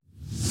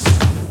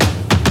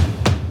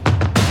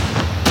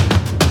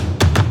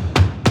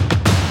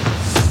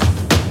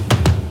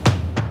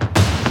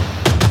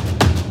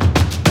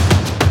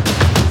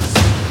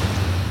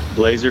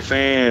Blazer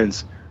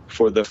fans,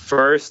 for the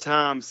first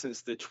time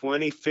since the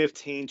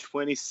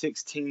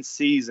 2015-2016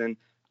 season,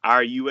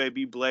 our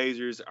UAB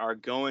Blazers are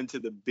going to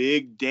the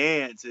big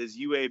dance as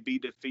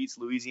UAB defeats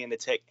Louisiana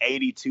Tech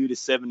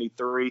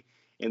 82-73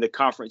 in the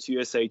Conference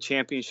USA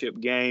Championship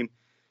game.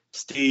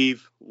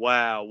 Steve,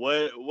 wow,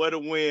 what a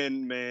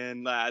win,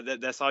 man.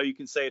 That's all you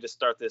can say to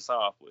start this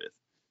off with.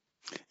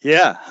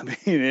 Yeah, I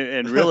mean,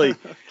 and really,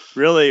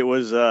 it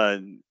was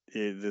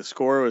the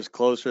score was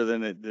closer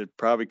than it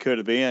probably could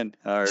have been,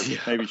 or Yeah.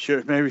 maybe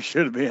should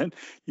have been.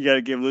 You got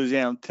to give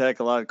Louisiana Tech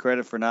a lot of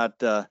credit for not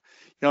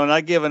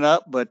giving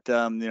up. But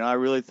I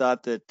really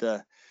thought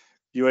that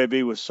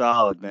UAB was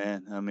solid,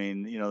 man. I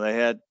mean, they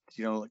had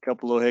a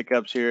couple little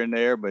hiccups here and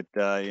there, but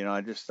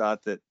I just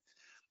thought that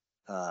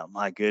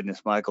my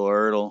goodness, Michael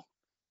Ertl.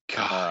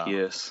 God,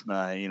 yes.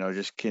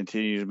 Just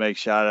continued to make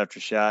shot after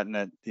shot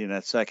in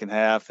that second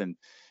half, and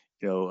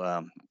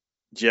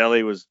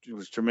Jelly was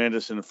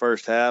tremendous in the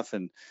first half,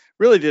 and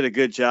really did a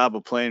good job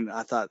of playing.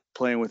 I thought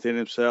playing within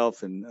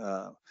himself, and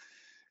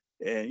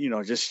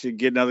just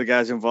getting other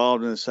guys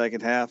involved in the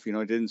second half.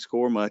 Didn't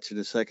score much in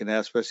the second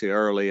half, especially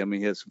early. I mean,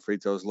 he had some free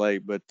throws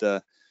late, but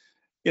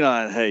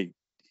hey,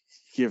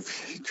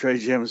 give Trey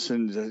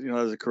Jemison,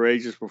 as a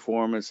courageous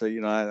performance. I'm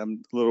a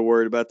little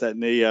worried about that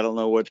knee. I don't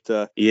know what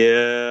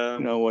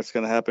what's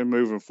going to happen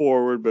moving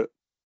forward, but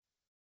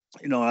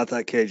I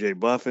thought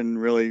KJ Buffin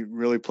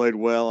really played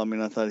well. I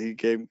mean, I thought he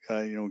gave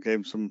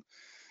gave some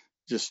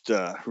just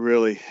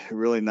really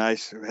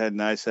nice, had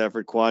nice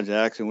effort. Quan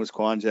Jackson was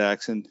Quan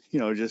Jackson,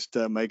 just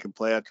making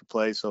play after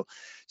play. So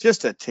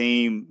just a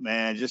team,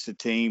 man, just a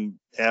team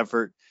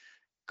effort.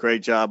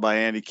 Great job by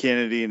Andy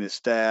Kennedy and his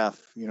staff.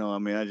 I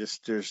mean, I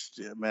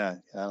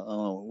don't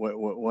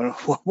know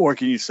what more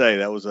can you say?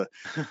 That was a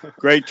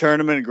great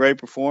tournament, a great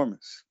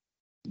performance.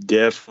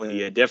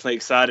 Definitely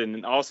excited.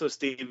 And also,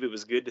 Steve, it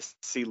was good to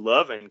see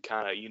Lovin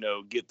kind of,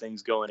 get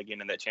things going again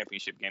in that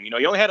championship game.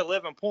 He only had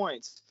 11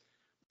 points,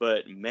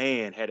 but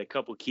man, had a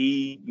couple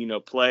key,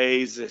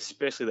 plays,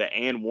 especially the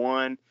and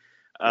one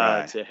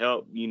Right. to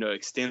help,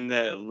 extend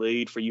that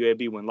lead for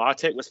UAB when La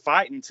Tech was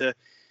fighting to,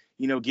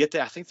 get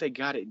that. I think they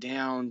got it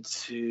down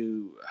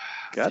to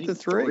to three. Got to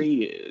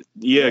three.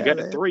 We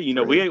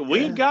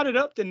had got it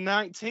up to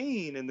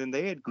 19, and then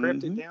they had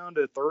crept it down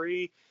to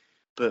 3.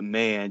 But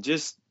man,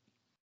 just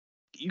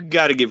you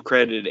got to give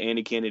credit to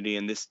Andy Kennedy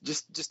and this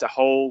just a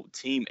whole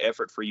team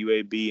effort for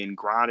UAB and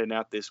grinding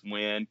out this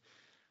win.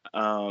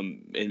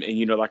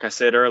 And like I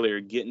said earlier,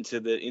 getting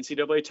to the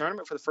NCAA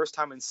tournament for the first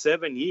time in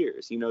 7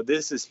 years.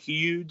 This is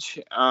huge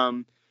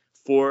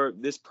for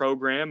this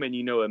program. And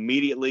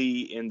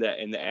immediately in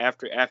the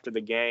after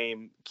the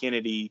game,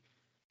 Kennedy,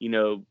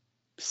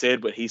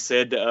 said what he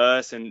said to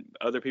us and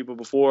other people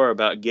before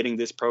about getting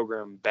this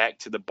program back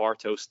to the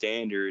Bartow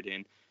standard.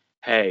 And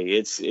hey,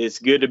 it's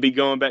good to be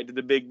going back to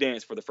the big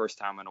dance for the first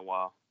time in a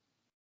while.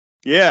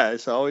 Yeah,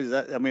 it's always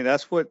that. I mean,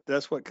 that's what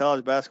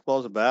college basketball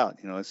is about.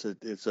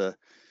 It's a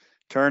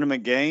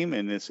tournament game,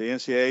 and it's the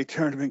NCAA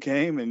tournament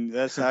game, and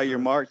that's how you're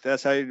marked.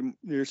 That's how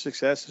your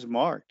success is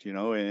marked.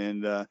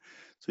 And so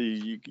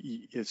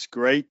it's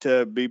great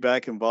to be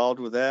back involved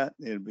with that.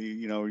 It'd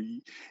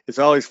be, it's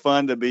always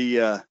fun to be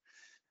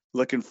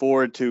looking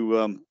forward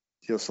to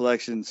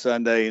selection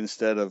Sunday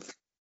instead of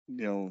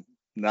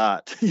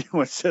not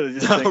instead of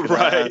just thinking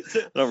right.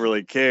 I don't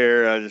really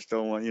care. I just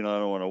don't want I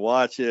don't want to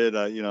watch it.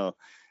 And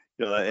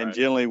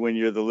generally when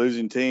you're the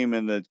losing team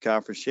in the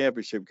conference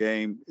championship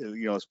game,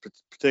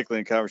 particularly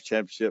in conference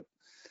championship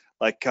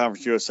like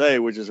Conference USA,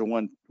 which is a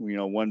one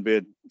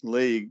bid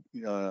league,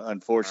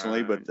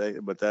 unfortunately,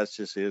 but that's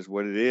just is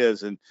what it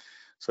is. And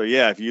so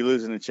yeah, if you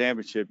lose in the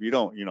championship, you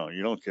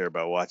don't care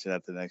about watching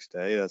that the next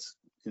day. That's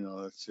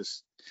it's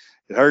just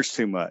it hurts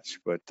too much.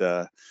 But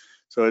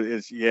so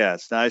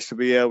it's nice to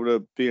be able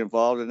to be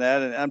involved in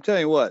that. And I'm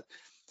telling you what,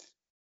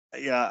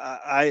 you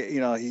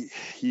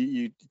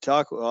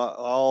talk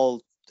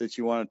all that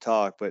you want to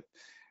talk, but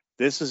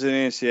this is an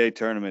NCAA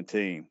tournament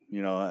team.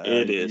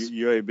 It is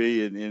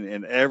UAB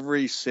in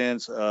every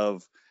sense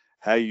of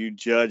how you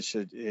judge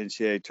an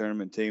NCAA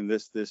tournament team.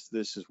 This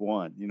is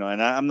one.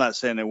 And I'm not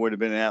saying they would have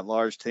been an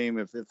at-large team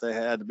if they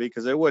had to be,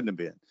 because they wouldn't have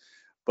been.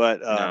 But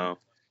no.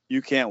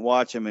 You can't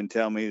watch them and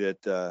tell me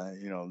that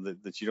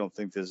that you don't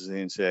think this is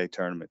an NCAA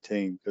tournament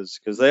team,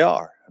 because they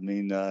are. I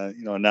mean,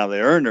 now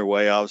they earn their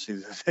way.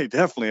 Obviously, they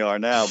definitely are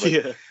now,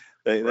 but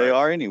they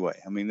are anyway.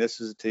 I mean,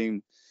 this is a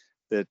team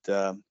that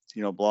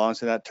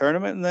belongs in that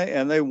tournament,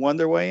 and they won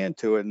their way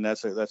into it, and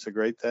that's a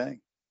great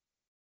thing.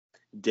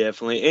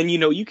 Definitely, and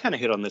you kind of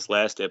hit on this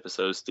last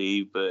episode,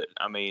 Steve, but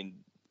I mean,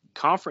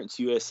 Conference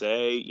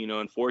USA,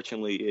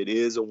 unfortunately, it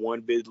is a one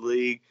bid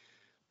league.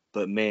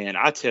 But man,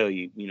 I tell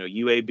you,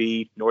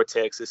 UAB, North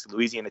Texas,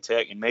 Louisiana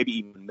Tech, and maybe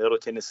even Middle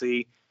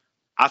Tennessee,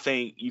 I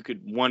think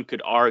one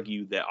could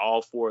argue that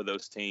all 4 of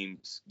those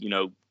teams,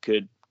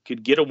 could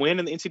get a win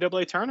in the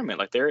NCAA tournament.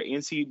 Like they're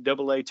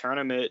NCAA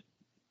tournament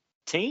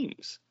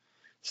teams.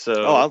 So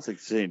I don't think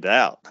there's any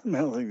doubt. I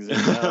don't think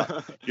there's any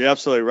doubt. You're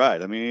absolutely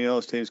right. I mean,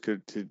 those teams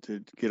could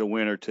to get a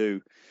win or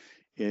two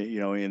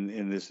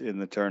in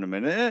the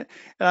tournament. And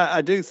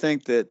I do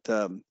think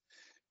that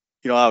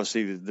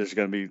obviously there's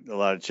going to be a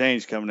lot of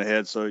change coming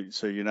ahead, so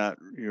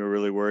you're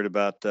really worried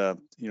about what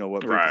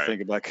people Right.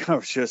 think about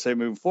Conference USA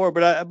moving forward.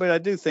 But I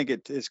do think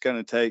it's going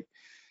to take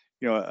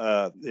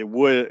it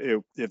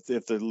would if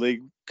the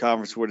league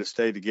conference would have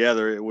stayed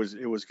together, it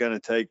was going to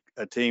take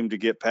a team to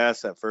get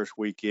past that first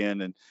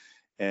weekend and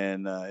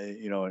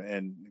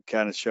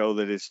kind of show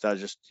that it's not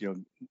just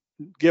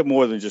get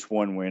more than just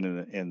one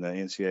win in the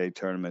NCAA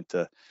tournament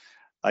to,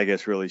 I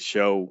guess, really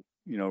show,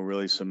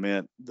 really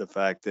cement the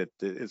fact that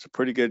it's a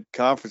pretty good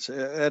conference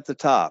at the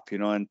top,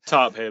 and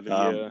top heavy,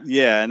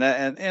 yeah,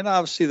 and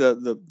obviously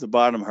the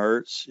bottom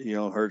hurts,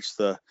 hurts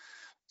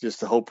just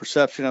the whole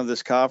perception of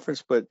this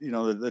conference, but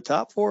the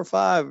top 4 or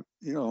 5,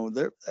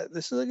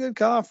 this is a good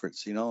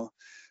conference,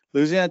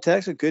 Louisiana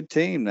Tech's a good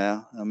team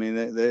now. I mean,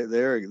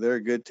 they're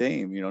a good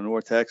team.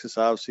 North Texas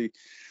obviously,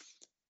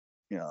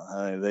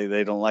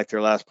 they don't like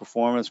their last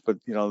performance, but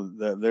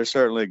they're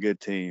certainly a good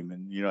team.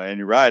 And and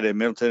you're right, and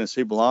Middle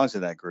Tennessee belongs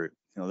in that group.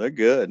 They're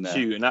good now.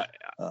 Shoot, and I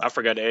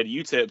forgot to add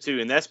UTEP too,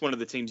 and that's one of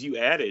the teams you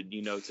added,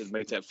 to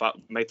make that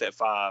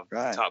five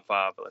right. top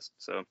 5.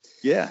 So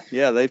yeah,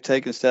 they've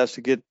taken steps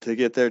to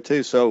get there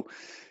too. So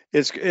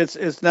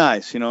it's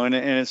nice, and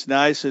it's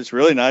nice. It's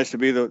really nice to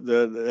be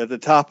the at the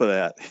top of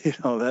that.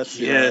 That's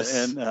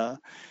yes, and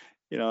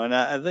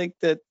I think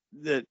that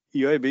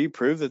UAB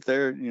proved that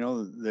they're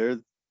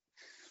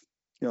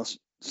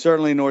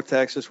certainly North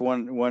Texas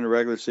won the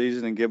regular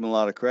season and give them a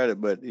lot of credit,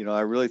 but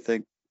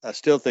I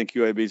still think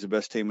UAB is the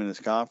best team in this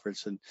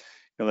conference, and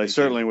they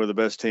certainly were the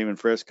best team in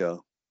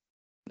Frisco.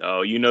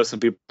 Oh, some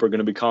people are going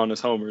to be calling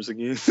us homers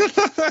again.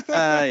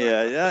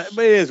 Yeah,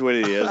 but it is what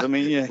it is. I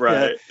mean,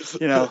 right.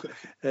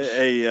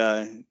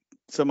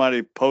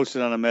 Somebody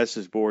posted on a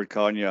message board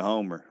calling you a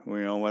homer.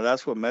 Well,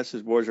 that's what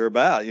message boards are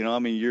about.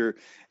 And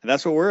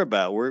that's what we're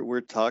about. We're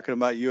talking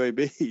about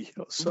UAB.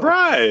 So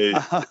right.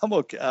 I'm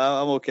okay.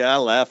 I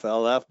laugh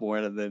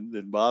more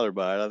than bothered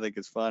by it. I think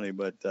it's funny,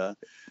 but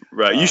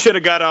right. You should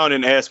have got on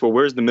and asked, well,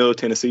 where's the Middle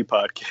Tennessee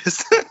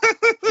podcast?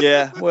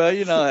 Yeah. Well,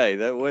 hey,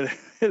 it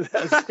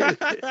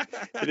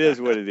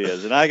is what it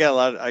is. And I got a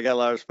lot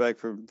of respect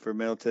for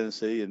Middle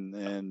Tennessee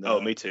and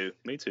me too.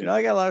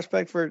 I got a lot of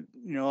respect for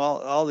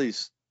all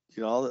these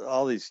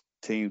all these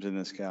teams in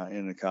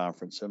the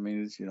conference. I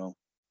mean, it's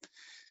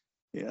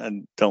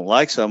I don't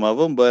like some of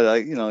them, but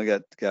I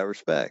got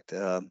respect.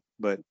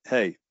 But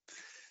hey,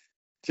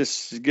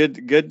 just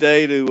good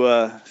day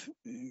to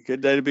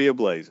be a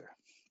Blazer.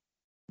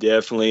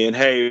 Definitely. And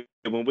hey,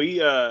 when we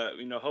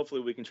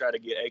hopefully we can try to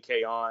get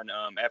AK on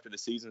after the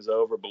season's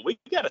over, but we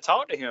got to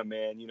talk to him,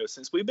 man.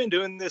 Since we've been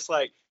doing this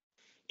like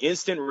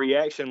instant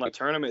reaction like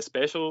tournament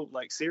special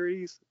like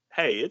series,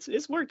 hey,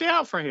 it's worked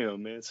out for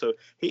him, man. So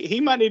he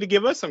might need to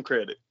give us some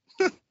credit.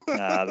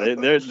 Nah,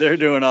 they're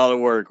doing all the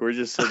work. We're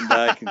just sitting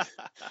back and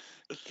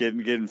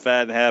getting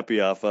fat and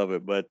happy off of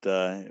it. But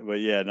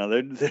yeah,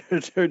 no,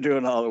 they're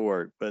doing all the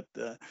work. But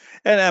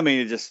and I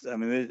mean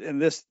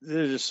there's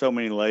just so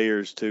many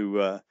layers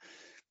to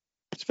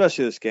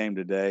especially this game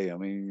today. I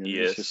mean,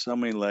 there's just so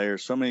many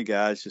layers, so many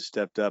guys just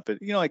stepped up at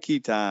key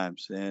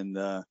times, and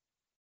and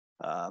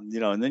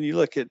then you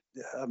look at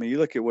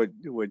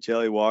what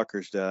Jelly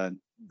Walker's done.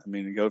 I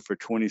mean, he goes for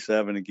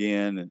 27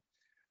 again, and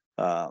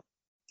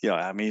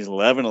he's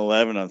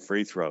 11-11 on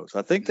free throws.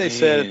 I think they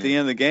said at the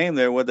end of the game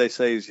there, what they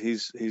say is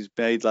he's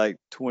made like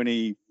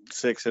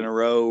 26 in a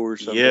row or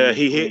something. Yeah,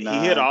 he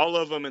hit all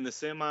of them in the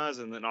semis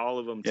and then all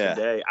of them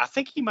today. I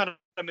think he might have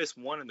missed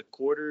one in the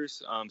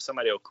quarters.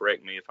 Somebody will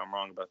correct me if I'm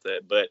wrong about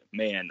that. But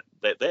man,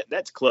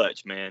 that's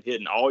clutch, man.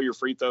 Hitting all your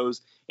free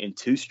throws in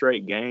 2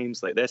 straight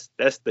games, like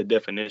that's the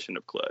definition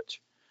of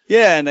clutch.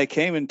 Yeah, and they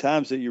came in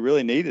times that you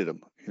really needed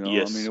them.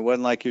 Yes. I mean, it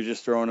wasn't like you're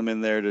just throwing them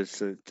in there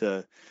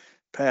to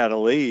pad a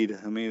lead.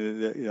 I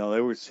mean,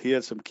 he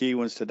had some key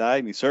ones tonight,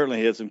 and he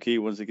certainly had some key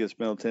ones against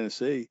Middle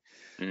Tennessee.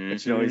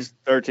 Mm-hmm. But, he's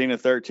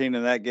 13-13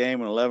 in that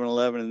game and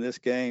 11-11 in this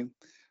game.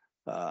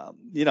 But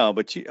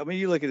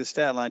you look at his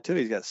stat line too.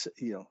 He's got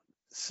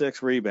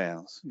 6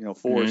 rebounds,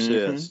 4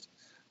 assists.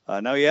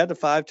 Now he had the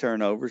 5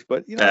 turnovers,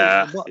 but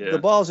the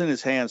ball's in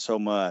his hands so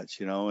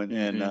much,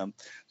 and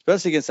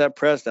especially against that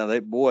press. Now they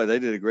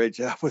did a great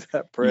job with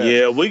that press.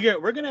 Yeah,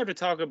 we're gonna have to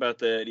talk about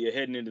that.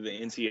 Heading into the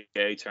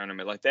NCAA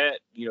tournament like that.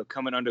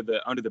 Coming under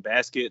the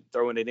basket,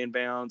 throwing it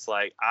inbounds.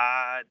 Like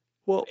I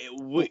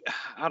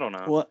don't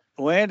know.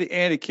 Well,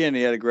 Andy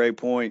Kennedy had a great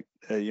point.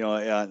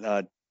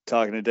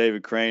 Talking to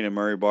David Crane and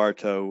Murray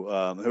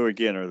Bartow, who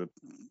again are the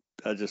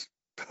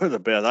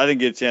best. I didn't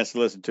get a chance to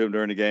listen to them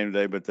during the game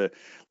today, but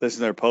listen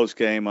to their post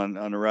game on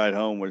the ride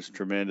home was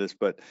tremendous.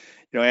 But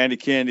Andy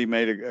Kennedy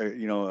made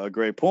a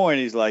great point.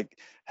 He's like,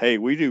 hey,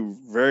 we do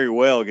very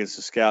well against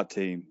the scout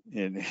team,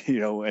 and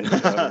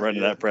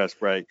running that press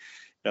break.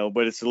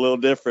 But it's a little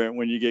different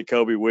when you get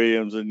Kobe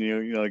Williams and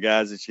the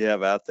guys that you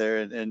have out there,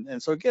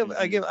 and so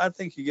I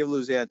think you give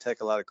Louisiana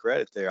Tech a lot of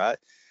credit there.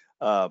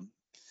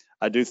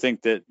 I do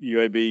think that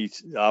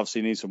UAB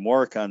obviously needs some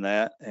work on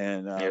that,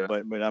 and Yeah.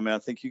 but I mean I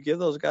think you give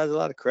those guys a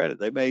lot of credit.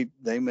 They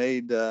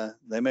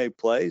made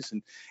plays,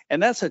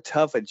 and that's a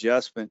tough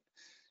adjustment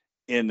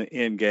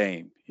in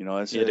game. You know,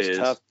 It it's is.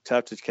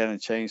 tough to kind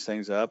of change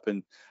things up.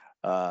 And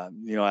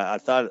you know, I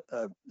thought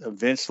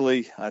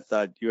eventually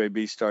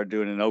UAB started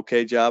doing an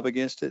okay job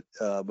against it,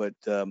 but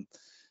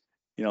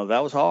you know,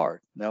 that was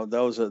hard.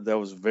 That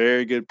was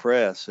very good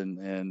press,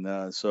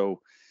 and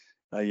so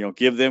you know,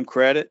 give them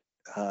credit.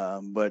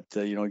 But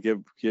you know,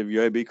 give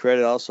UAB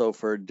credit also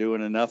for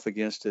doing enough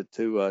against it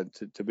to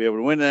be able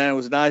to win. And it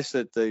was nice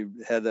that they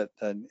had that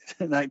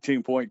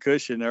 19-point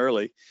cushion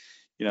early.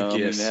 You know, I mean,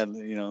 they Yes. had,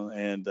 you know,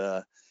 and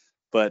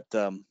but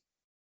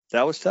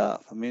that was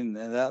tough. I mean,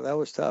 that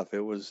was tough.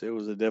 It was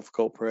a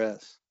difficult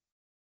press.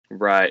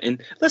 Right.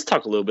 And let's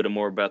talk a little bit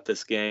more about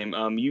this game.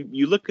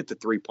 You look at the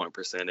 3-point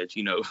percentage.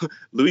 You know,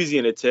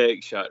 Louisiana Tech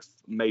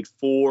made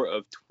 4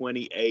 of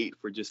 28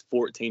 for just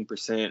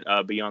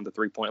 14% beyond the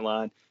 3-point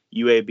line.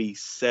 UAB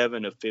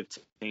 7 of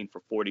 15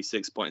 for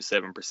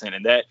 46.7%,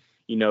 and that,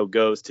 you know,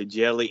 goes to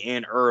Jelly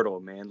and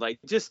Ertl, man. Like,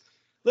 just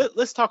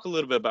let's talk a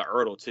little bit about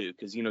Ertl too,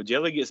 because, you know,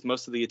 Jelly gets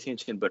most of the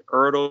attention, but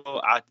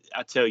Ertl,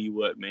 I tell you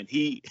what, man,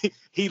 he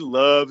he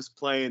loves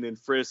playing in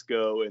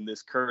Frisco in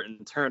this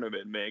current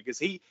tournament, man, because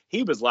he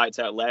was lights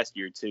out last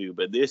year too,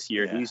 but this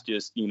year Yeah. he's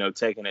just, you know,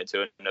 taking it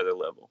to another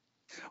level.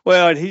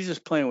 Well, and he's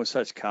just playing with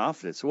such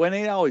confidence. When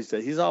he always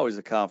does, he's always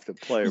a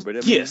confident player. But I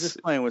mean, he's Yes.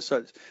 just playing with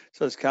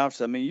such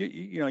confidence. I mean,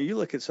 you know, you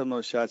look at some of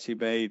those shots he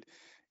made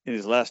in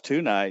his last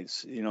 2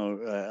 nights. You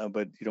know,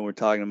 but you know, we're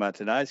talking about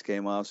tonight's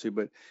game, obviously.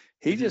 But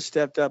he Mm-hmm. just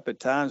stepped up at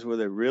times where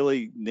they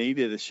really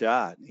needed a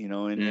shot. You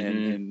know,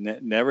 and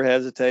never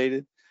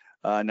hesitated.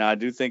 Now I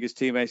do think his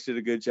teammates did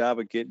a good job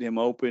of getting him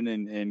open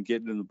and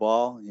getting him the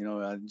ball. You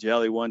know,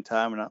 Jelly one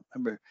time, and I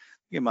remember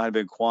it might have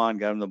been Quan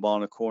got him the ball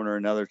in the corner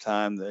another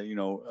time, that, you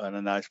know, on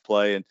a nice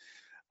play. And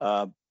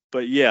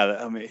but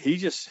yeah, I mean,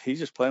 he's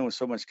just playing with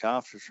so much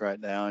confidence right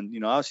now. And, you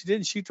know, obviously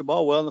didn't shoot the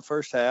ball well in the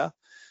first half,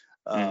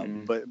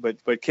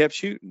 but kept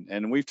shooting.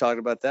 And we've talked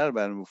about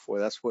him before.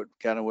 That's what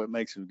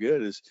makes him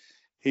good, is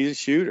he's a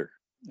shooter.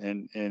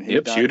 And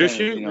he's not Shooter,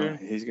 gonna, you know, man.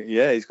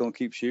 he's going to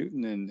keep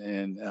shooting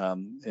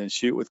and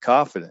shoot with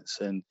confidence.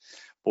 And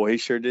boy, he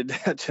sure did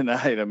that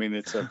tonight. I mean,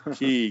 it's a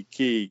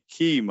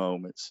key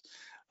moments.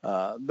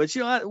 But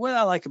you know what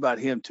I like about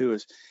him too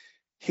is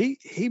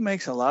he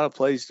makes a lot of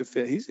plays to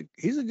defend.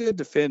 He's a good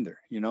defender,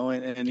 you know,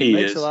 and he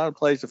makes a lot of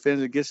plays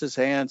defending. Gets his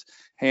hands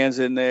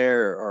in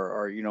there,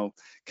 or you know,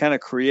 kind of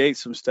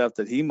creates some stuff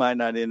that he might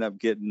not end up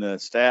getting the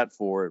stat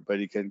for it, but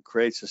he can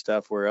create some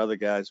stuff where other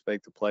guys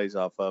make the plays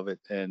off of it.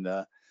 And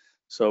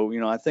so, you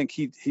know, I think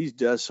he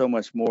does so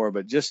much more,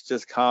 but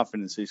just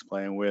confidence he's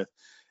playing with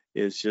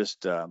is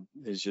just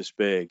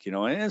big, you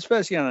know, and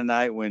especially on a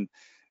night when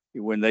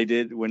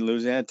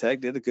Louisiana Tech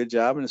did a good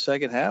job in the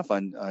second half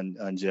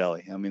on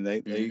Jelly. I mean,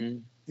 they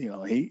you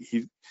know,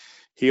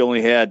 he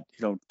only had,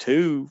 you know,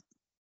 2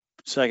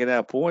 second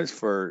half points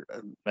for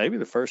maybe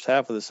the first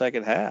half of the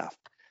second half.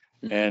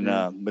 And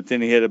but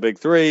then he hit a big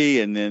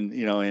 3, and then,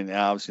 you know, and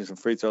obviously some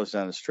free throws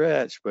down the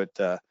stretch. But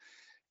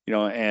you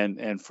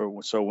know,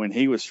 so when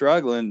he was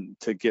struggling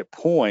to get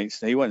points,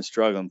 he wasn't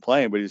struggling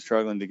playing, but he was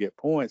struggling to get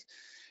points.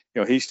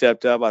 You know, he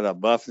stepped up. I thought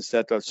Buffin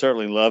stepped up.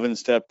 Certainly Lovin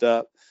stepped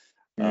up.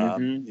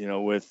 You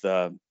know, with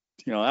you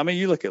know, I mean,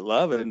 you look at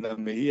Lovin. I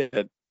mean, he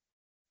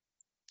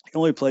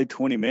only played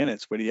 20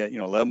 minutes, but he had, you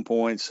know, 11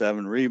 points,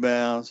 7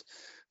 rebounds,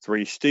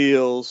 3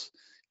 steals.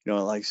 You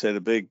know, like I said,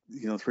 a big,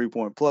 you know,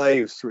 3-point play.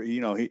 He was 3. You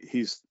know,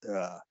 he's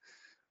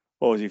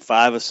what was he,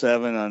 5 of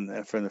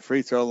 7 from the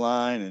free throw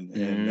line,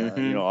 and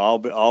you know,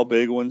 all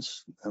big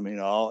ones. I mean, you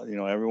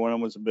know, every one of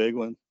them was a big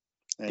one.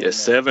 And,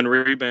 7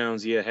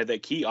 rebounds. Yeah, had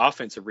that key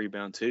offensive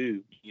rebound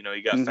too. You know,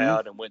 he got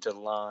fouled and went to the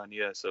line.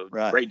 Yeah, so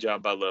great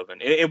job by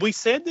Lovin. And we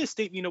said this,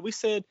 Steve. You know, we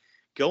said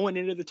going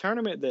into the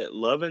tournament that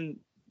Lovin,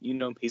 you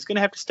know, he's going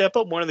to have to step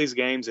up one of these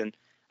games, and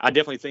I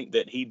definitely think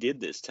that he did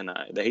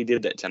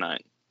that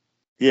tonight.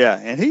 Yeah,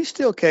 and he's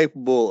still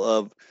capable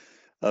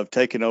of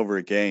taking over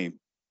a game.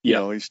 You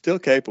know, he's still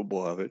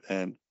capable of it,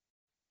 and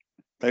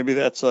maybe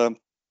that's the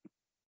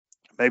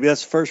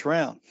first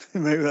round.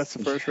 Maybe that's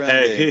the first round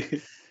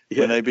game.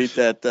 When they beat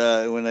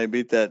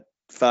that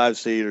 5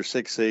 seed or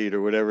 6 seed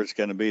or whatever it's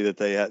going to be that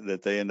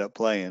they end up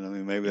playing. I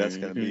mean, maybe that's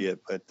going to be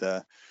it. But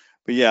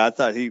yeah, I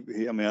thought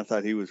I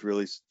thought he was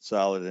really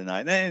solid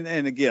tonight.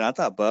 And again, I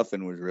thought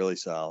Buffin was really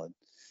solid.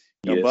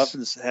 You know,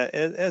 Buffin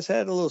has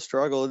had a little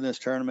struggle in this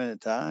tournament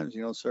at times.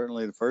 You know,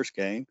 certainly the first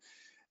game,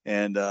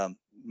 and I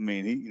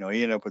mean, he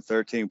ended up with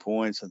 13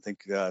 points. I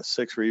think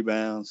 6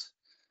 rebounds.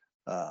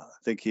 I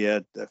think he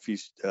had a few.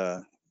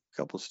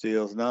 Couple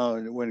steals. No,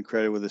 it wasn't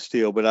credit with a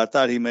steal, but I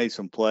thought he made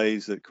some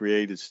plays that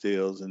created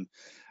steals, and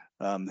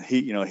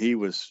he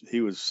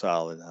was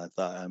solid. I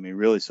thought, I mean,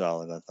 really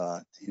solid. I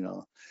thought, you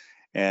know,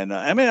 and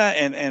I mean,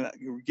 and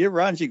give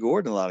Ranji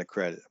Gordon a lot of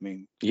credit. I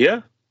mean,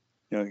 yeah,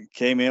 you know, he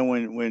came in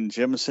when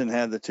Jemison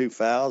had the 2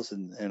 fouls,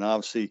 and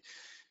obviously,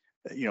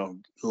 you know,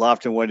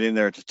 Lofton wasn't in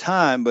there at the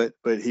time, but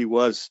he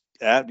was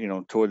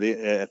toward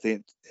the at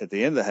the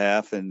end of the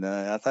half, and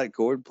I thought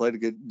Gordon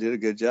did a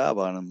good job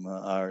on him,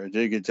 or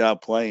did a good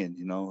job playing.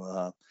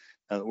 Would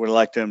have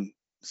liked him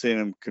seeing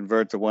him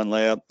convert the one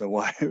layup, it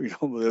was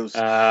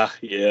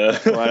yeah,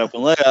 wide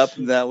open layup.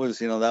 And that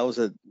was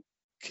a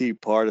key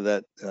part of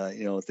that,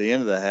 at the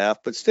end of the half.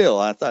 But still,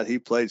 I thought he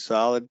played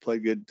solid,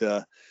 played good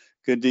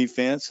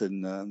defense,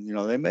 and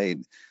they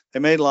made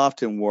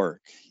Lofton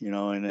work,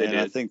 and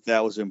I think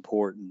that was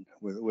important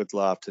with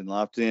Lofton.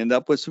 Lofton ended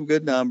up with some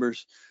good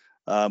numbers,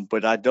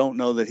 but I don't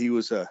know that he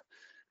was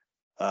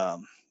I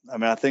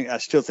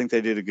still think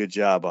they did a good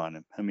job on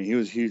him. I mean, he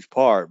was a huge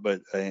part,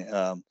 but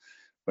I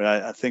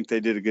think they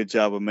did a good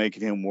job of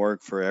making him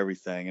work for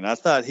everything. And I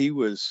thought he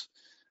was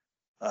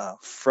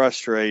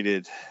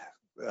frustrated.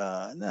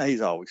 No,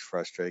 he's always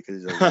frustrated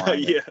because he's a whiner.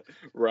 Yeah,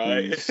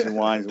 right. He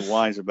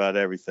whines about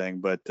everything.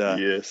 But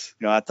yes,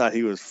 I thought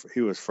he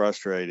was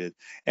frustrated.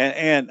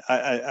 And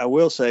I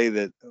will say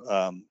that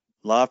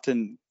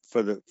Lofton,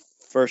 for the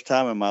first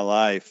time in my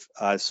life,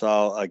 I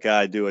saw a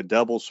guy do a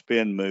double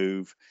spin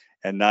move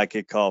and not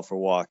get called for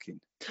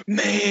walking.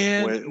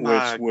 Man,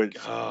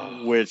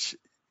 which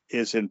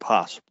is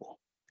impossible.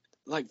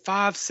 Like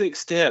 5-6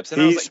 steps,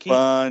 and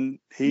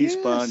he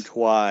spun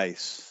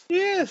twice.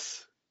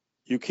 Yes.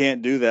 You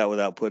can't do that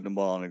without putting the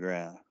ball on the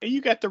ground. And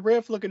you got the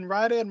ref looking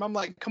right at him. I'm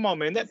like, come on,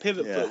 man, that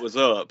pivot foot was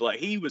up. Like,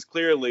 he was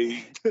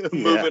clearly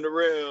moving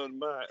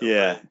around.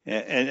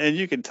 And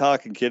you can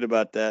talk and kid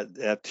about that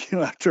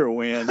after a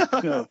win.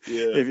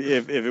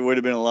 If it would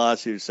have been a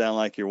loss, you'd sound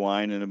like you're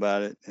whining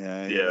about it.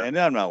 And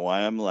I'm not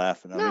whining. I'm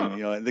laughing. I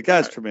mean, the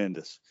guy's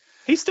tremendous.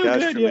 He's still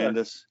good.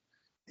 Tremendous.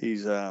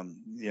 He's fun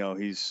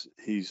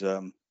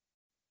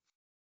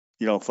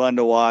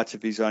to watch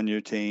if he's on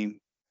your team.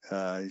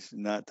 He's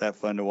not that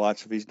fun to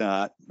watch if he's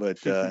not,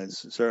 but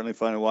it's certainly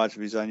fun to watch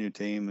if he's on your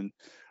team. And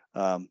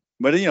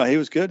but he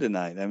was good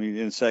tonight. I mean,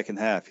 in the second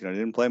half,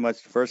 didn't play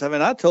much the first half.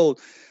 And I told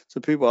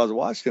some people I was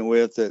watching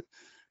with that,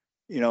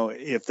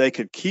 if they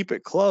could keep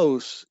it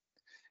close,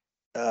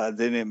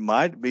 then it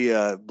might be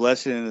a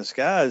blessing in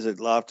disguise that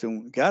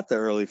Lofton got the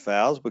early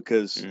fouls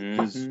because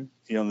then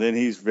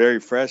he's very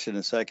fresh in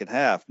the second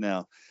half.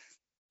 Now,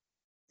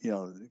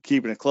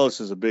 keeping it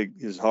close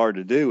is hard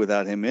to do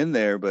without him in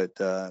there, but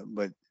for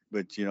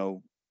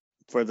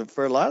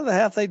a lot of the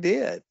half they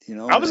did.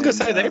 I was gonna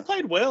say they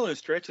played well in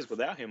stretches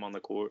without him on the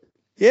court.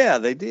 Yeah,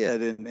 they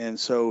did, and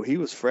so he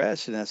was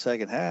fresh in that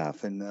second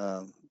half, and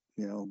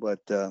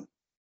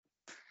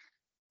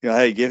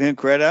hey, give him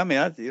credit. I mean,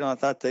 I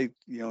thought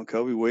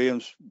Kobe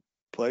Williams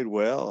played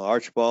well.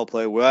 Archibald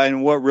played well.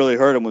 And what really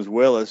hurt him was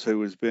Willis, who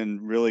has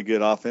been really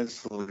good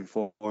offensively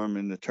for him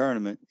in the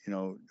tournament.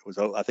 I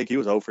think he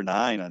was 0 for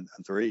 9 on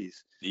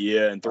threes.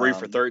 Yeah, and 3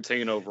 for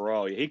 13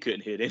 overall. He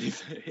couldn't hit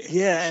anything.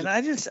 Yeah, and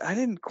I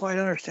didn't quite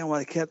understand why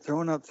they kept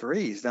throwing up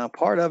threes. Now,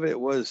 part of it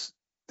was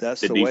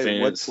that's the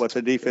way what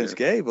the defense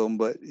gave them.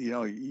 But I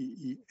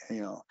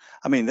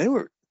mean,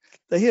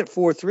 they hit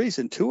 4 threes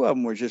and 2 of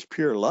them were just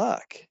pure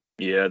luck.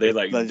 Yeah, they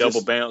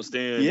double bounced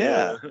in.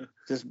 Yeah,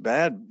 just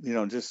bad,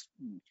 just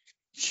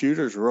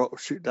shooters.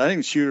 Not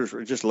even shooters,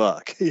 were just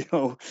luck,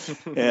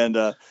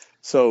 And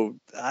so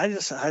I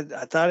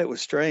thought it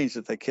was strange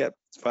that they kept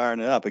firing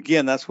it up.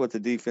 Again, that's what the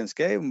defense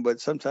gave them, but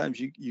sometimes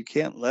you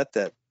can't let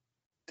that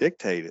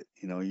dictate it.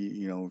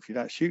 If you're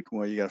not shooting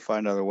well, you got to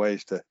find other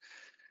ways to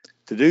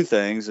do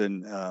things.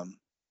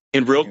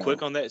 And real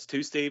quick on that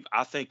too, Steve,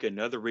 I think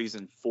another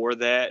reason for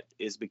that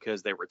is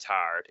because they were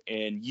tired.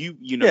 And you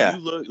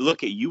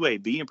look at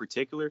UAB in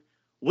particular,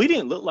 we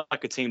didn't look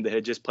like a team that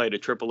had just played a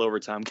triple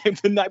overtime game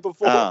the night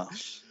before.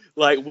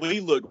 Like,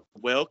 we looked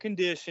well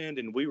conditioned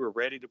and we were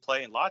ready to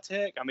play. In La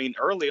Tech, I mean,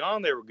 early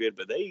on they were good,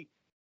 but they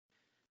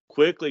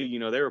quickly,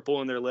 they were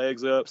pulling their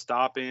legs up,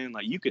 stopping.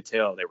 Like, you could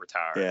tell they were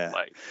tired.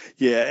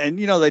 And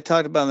they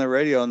talked about on the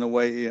radio on the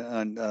way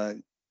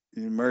on.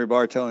 Murray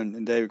Bartow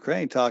and David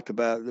Crane talked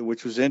about,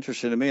 which was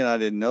interesting to me, and I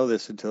didn't know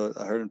this until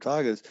I heard him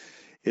talk,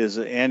 is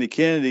Andy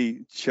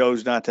Kennedy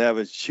chose not to have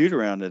a shoot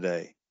around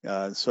today.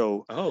 I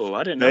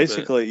didn't know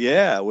basically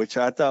that. Which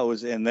I thought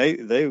was, and they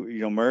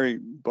Murray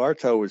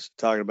Bartow was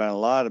talking about a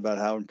lot about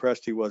how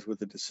impressed he was with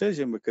the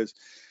decision because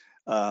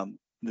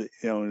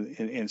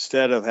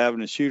instead of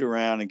having to shoot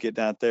around and get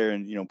out there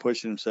and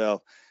pushing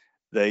himself,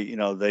 they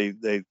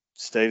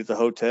stayed at the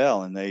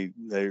hotel and they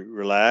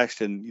relaxed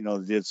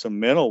and did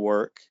some mental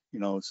work,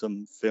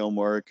 some film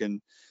work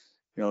and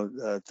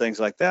things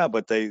like that,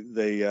 but they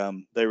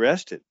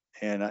rested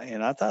and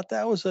I thought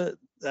that was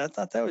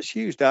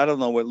huge. Now, I don't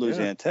know what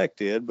Louisiana Tech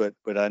did,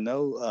 but I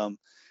know I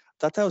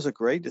thought that was a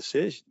great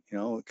decision,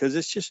 because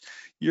it's just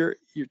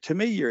to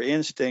me your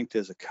instinct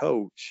as a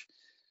coach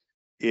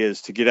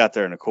is to get out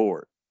there in the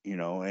court. I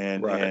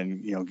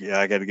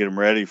got to get them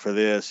ready for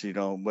this,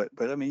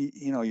 but I mean,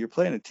 you're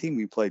playing a team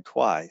you played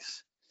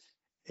twice.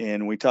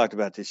 And we talked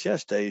about this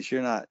yesterday, is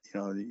you're not,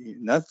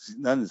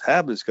 nothing's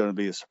happened is going to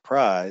be a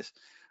surprise.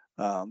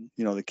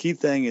 The key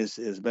thing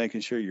is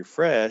making sure you're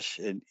fresh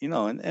and,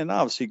 and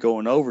obviously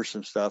going over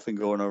some stuff and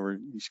going over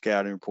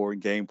scouting report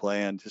and game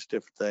plan, just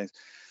different things.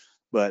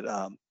 But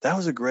I think that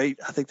was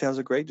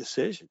a great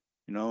decision.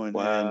 and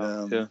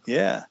Wow.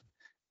 yeah,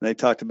 they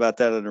talked about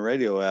that on the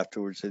radio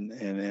afterwards, and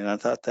I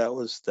thought that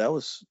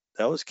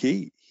was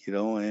key,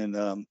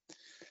 and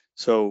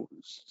so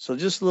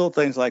just little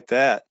things like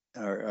that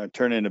are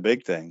turn into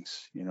big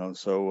things,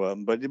 So,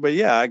 but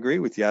yeah, I agree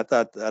with you. I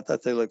thought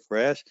they looked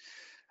fresh.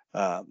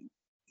 Um,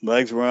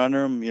 Legs were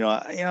under them,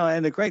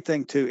 and the great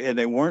thing too, and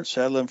they weren't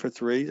settling for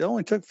threes. It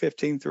only took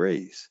 15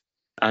 threes,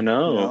 I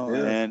know.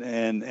 Yeah.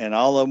 and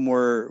all of them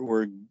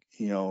were,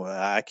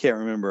 I can't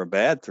remember a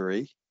bad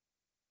three.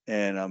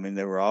 And I mean,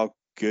 they were all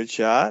good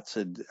shots.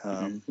 And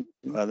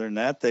other than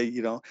that,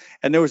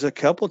 and there was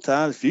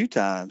a few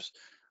times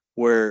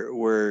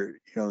where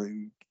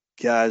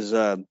guys,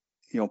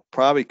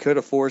 probably could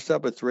have forced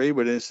up a three,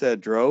 but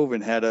instead drove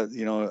and had a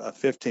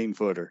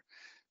 15-footer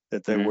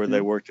where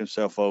they worked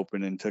himself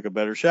open and took a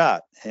better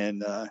shot.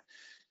 And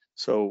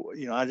so,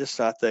 I just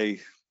thought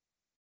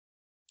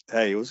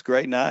hey, it was a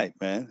great night,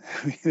 man.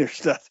 I mean,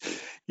 there's not,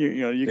 you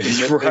can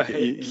nitpick, Right.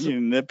 you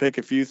nitpick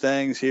a few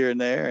things here and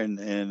there, and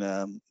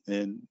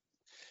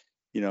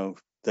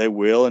they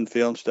will in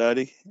film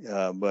study,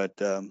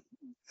 but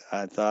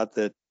I thought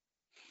that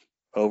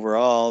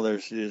overall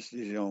there's just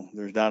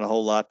there's not a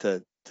whole lot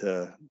to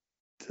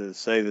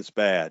say that's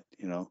bad.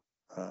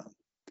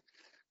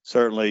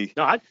 Certainly.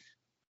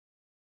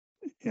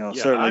 No,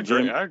 Certainly, I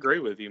agree. Jim. I agree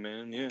with you,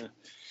 man. Yeah.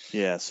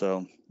 Yeah.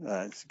 So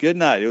it's a good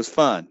night. It was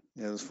fun.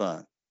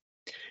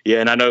 Yeah,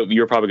 and I know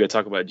you're probably going to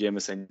talk about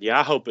Jemison. Yeah,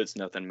 I hope it's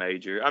nothing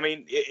major. I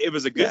mean, it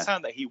was a good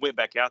sign that he went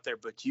back out there,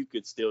 but you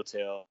could still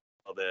tell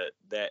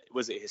that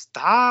was it his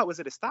thigh? Was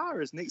it his thigh or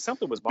his knee?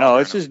 Something was bothering him. No,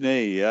 it's his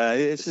knee.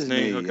 It's his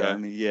knee. Okay. I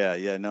mean,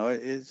 yeah. No,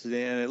 and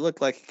it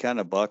looked like he kind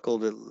of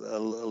buckled it a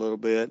little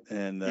bit,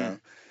 and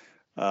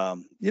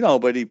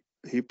but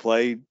he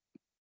played.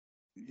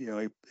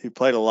 He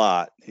played a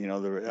lot.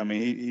 I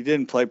mean, he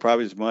didn't play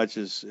probably as much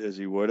as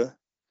he would have,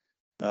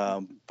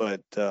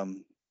 but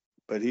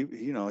he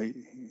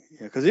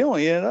because he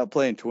only ended up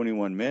playing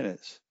 21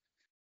 minutes.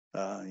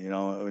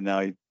 Now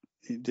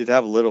he did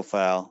have a little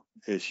foul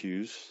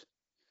issues.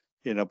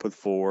 He ended up with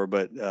 4,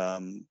 but I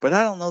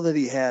don't know that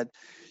he had.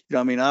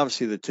 I mean,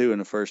 obviously the 2 in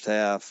the first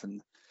half,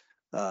 and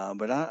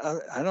but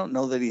I don't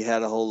know that he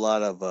had a whole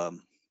lot of.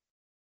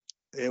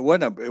 It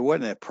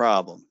wasn't a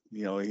problem.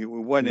 He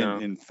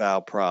wasn't in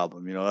foul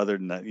problem. Other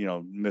than that,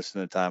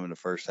 missing the time in the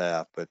first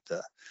half, but.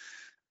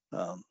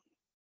 I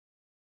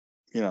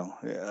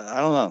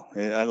don't know.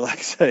 I like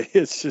to say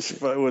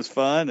it was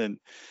fun and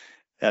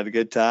had a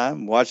good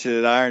time watching it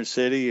at Iron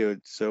City.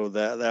 So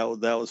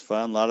that was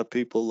fun. A lot of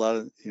people, a lot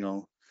of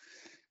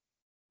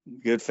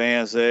good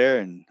fans there,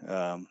 and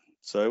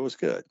so it was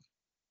good.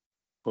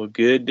 Well,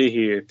 good to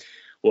hear.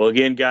 Well,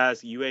 again,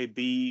 guys,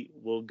 UAB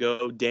will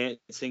go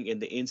dancing in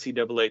the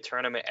NCAA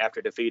tournament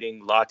after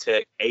defeating La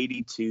Tech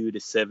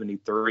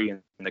 82-73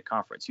 in the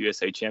Conference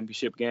USA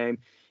Championship game.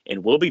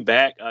 And we'll be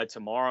back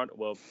tomorrow.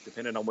 Well,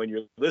 depending on when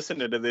you're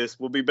listening to this,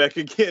 we'll be back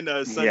again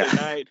Sunday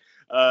night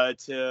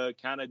to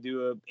kind of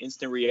do an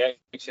instant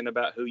reaction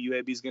about who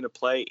UAB is going to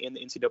play in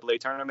the NCAA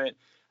tournament.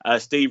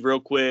 Steve, real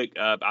quick,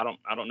 I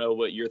don't know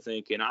what you're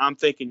thinking. I'm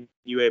thinking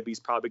UAB is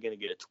probably going to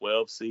get a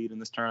 12 seed in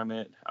this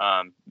tournament,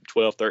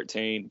 12,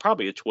 13,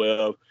 probably a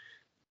 12.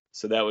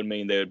 So that would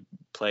mean they would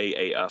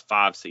play a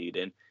 5 seed,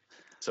 and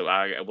so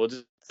we'll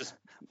just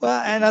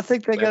well, and I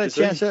think they got a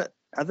chance at.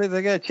 I think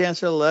they got a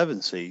chance at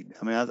 11 seed.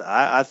 I mean,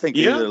 I think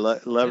either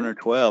 11 or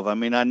 12. I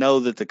mean, I know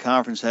that the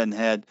conference hadn't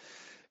had,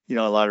 a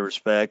lot of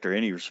respect or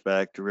any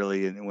respect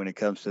really when it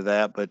comes to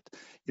that. But,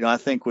 I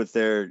think with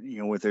their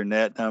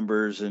net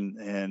numbers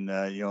and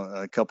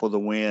a couple of the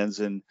wins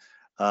and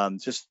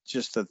just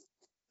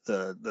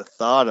the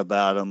thought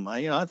about them,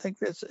 I think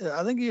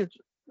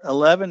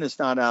 11 is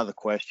not out of the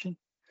question.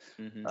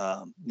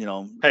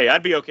 Hey,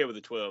 I'd be okay with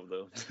the 12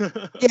 though.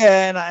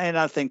 Yeah, and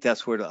I think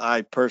that's where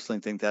I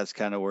personally think that's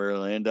kind of where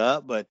it'll end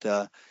up. But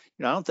I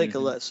don't think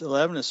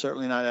 11 is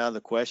certainly not out of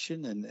the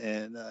question.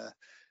 And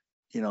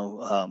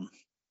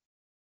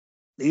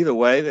either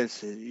way,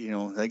 that's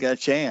they got a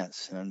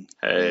chance. And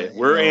hey,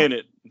 we're in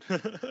it.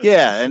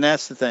 Yeah, and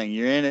that's the thing.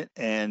 You're in it,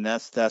 and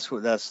that's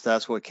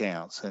what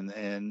counts.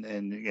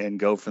 And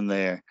go from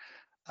there.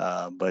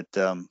 But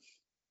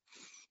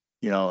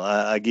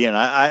again,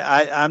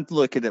 I'm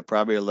looking at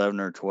probably 11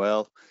 or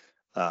 12.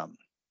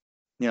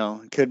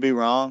 Could be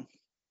wrong.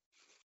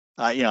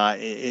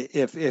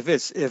 If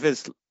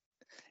it's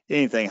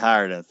anything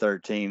higher than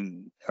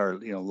 13 or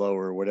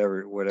lower,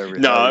 whatever.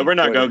 No, we're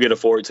not going to get a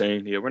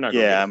 14. Yeah, we're not.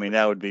 Yeah, I mean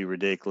that would be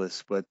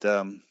ridiculous. But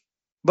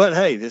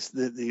hey, there's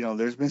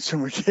been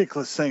some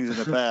ridiculous things in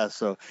the past,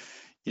 so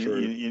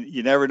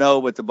you never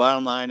know. But the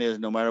bottom line is,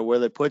 no matter where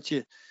they put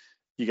you,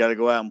 you got to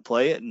go out and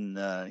play it. And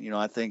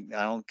I think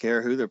I don't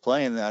care who they're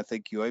playing. I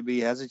think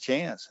UAB has a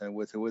chance, and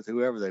with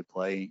whoever they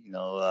play,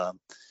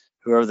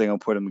 whoever they're going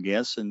to put them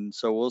against, and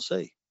so we'll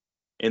see.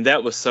 And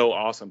that was so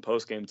awesome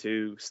post game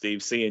too,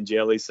 Steve. Seeing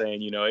Jelly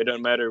saying, it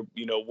doesn't matter,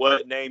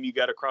 what name you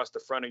got across the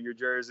front of your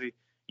jersey,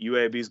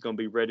 UAB is going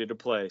to be ready to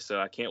play.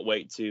 So I can't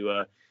wait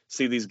to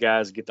see these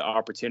guys get the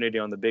opportunity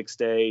on the big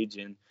stage,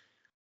 and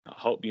I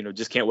hope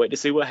just can't wait to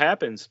see what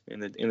happens in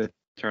the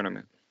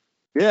tournament.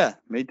 Yeah,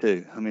 me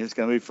too. I mean, it's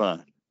going to be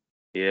fun.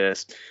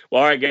 Yes.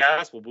 Well, all right,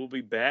 guys. Well, we'll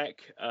be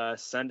back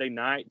Sunday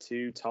night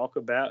to talk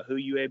about who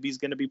UAB is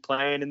going to be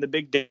playing in the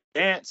big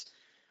dance.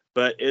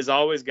 But as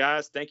always,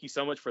 guys, thank you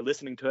so much for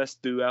listening to us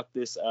throughout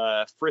this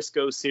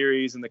Frisco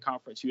series in the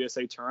Conference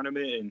USA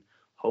tournament. And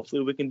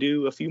hopefully we can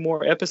do a few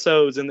more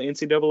episodes in the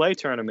NCAA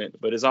tournament.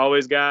 But as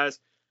always, guys,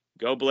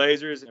 go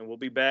Blazers, and we'll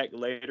be back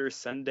later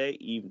Sunday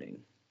evening.